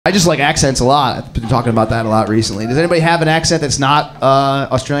I just like accents a lot. I've been talking about that a lot recently. Does anybody have an accent that's not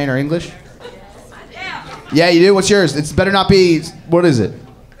Australian or English? Yeah, you do? What's yours? It's better not be... What is it?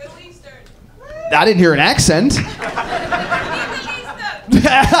 Middle Eastern. I didn't hear an accent. Middle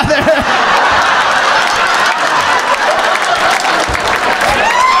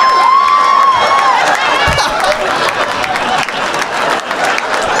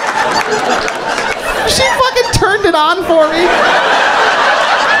She fucking turned it on for me.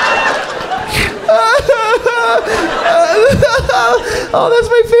 Oh, that's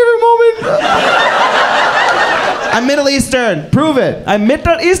my favorite moment. I'm Middle Eastern. Prove it. I'm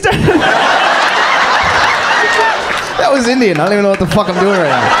Middle Eastern. That was Indian. I don't even know what the fuck I'm doing right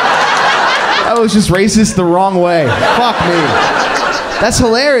now. That was just racist the wrong way. Fuck me. That's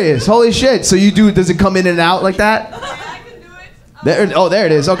hilarious. Holy shit. So you do, does it come in and out like that? I can do it. There, oh, there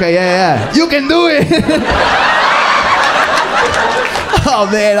it is. Okay, yeah. You can do it. Oh,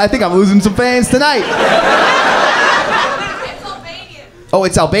 man. I think I'm losing some fans tonight. It's Albanian. Oh,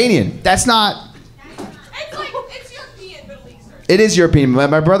 it's Albanian. That's not... It's like, it's European, Middle Eastern. It is European.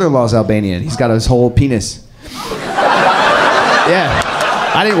 My brother-in-law's Albanian. He's got his whole penis. Yeah.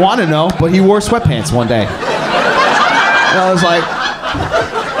 I didn't want to know, but he wore sweatpants one day. And I was like,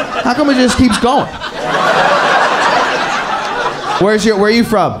 how come it just keeps going? Where are you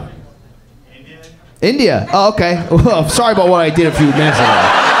from? India. India? Oh, okay. Well, sorry about what I did a few minutes ago.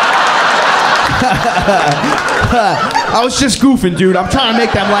 I was just goofing, dude. I'm trying to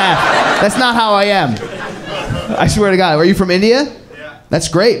make them laugh. That's not how I am. I swear to God. Are you from India? Yeah. That's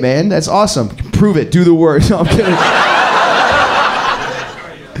great, man. That's awesome. Prove it. Do the word. No, I'm kidding.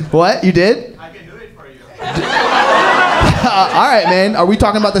 What? You did? I can do it for you. All right, man. Are we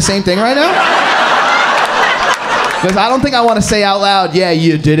talking about the same thing right now? Because I don't think I want to say out loud, yeah,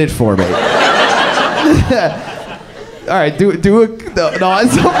 you did it for me. All right, do it. No,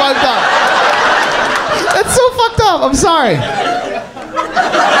 it's so fucked up. That's so fucked up. I'm sorry.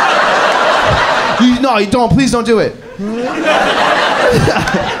 No, you don't. Please don't do it.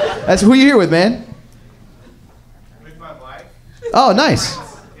 That's who you here with, man? With my wife. Oh, nice.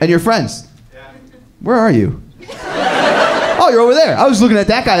 And your friends? Yeah. Where are you? Oh, you're over there. I was looking at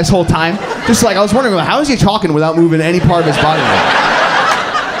that guy this whole time. Just like, I was wondering, how is he talking without moving any part of his body?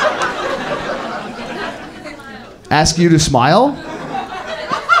 Ask you to smile?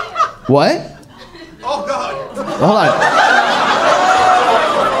 What? Oh, God. Hold on.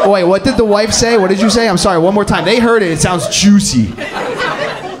 Oh, wait, what did the wife say? What did you say? I'm sorry, one more time. They heard it. It sounds juicy.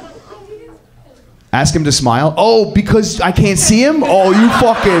 Ask him to smile? Oh, because I can't see him? Oh, you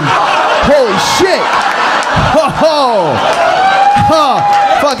fucking... Holy shit. Oh,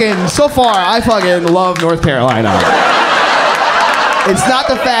 fucking, so far, I fucking love North Carolina. It's not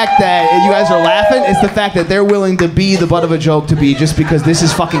the fact that you guys are laughing, it's the fact that they're willing to be the butt of a joke to be just because this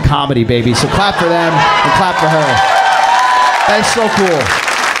is fucking comedy, baby. So clap for them and clap for her. That's so cool.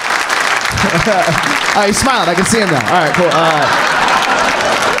 All right, he's smiling. I can see him now. All right, cool.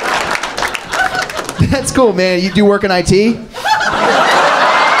 That's cool, man. You do work in IT?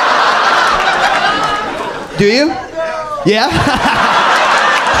 Do you? Yeah?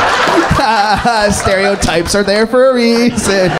 Stereotypes are there for a reason.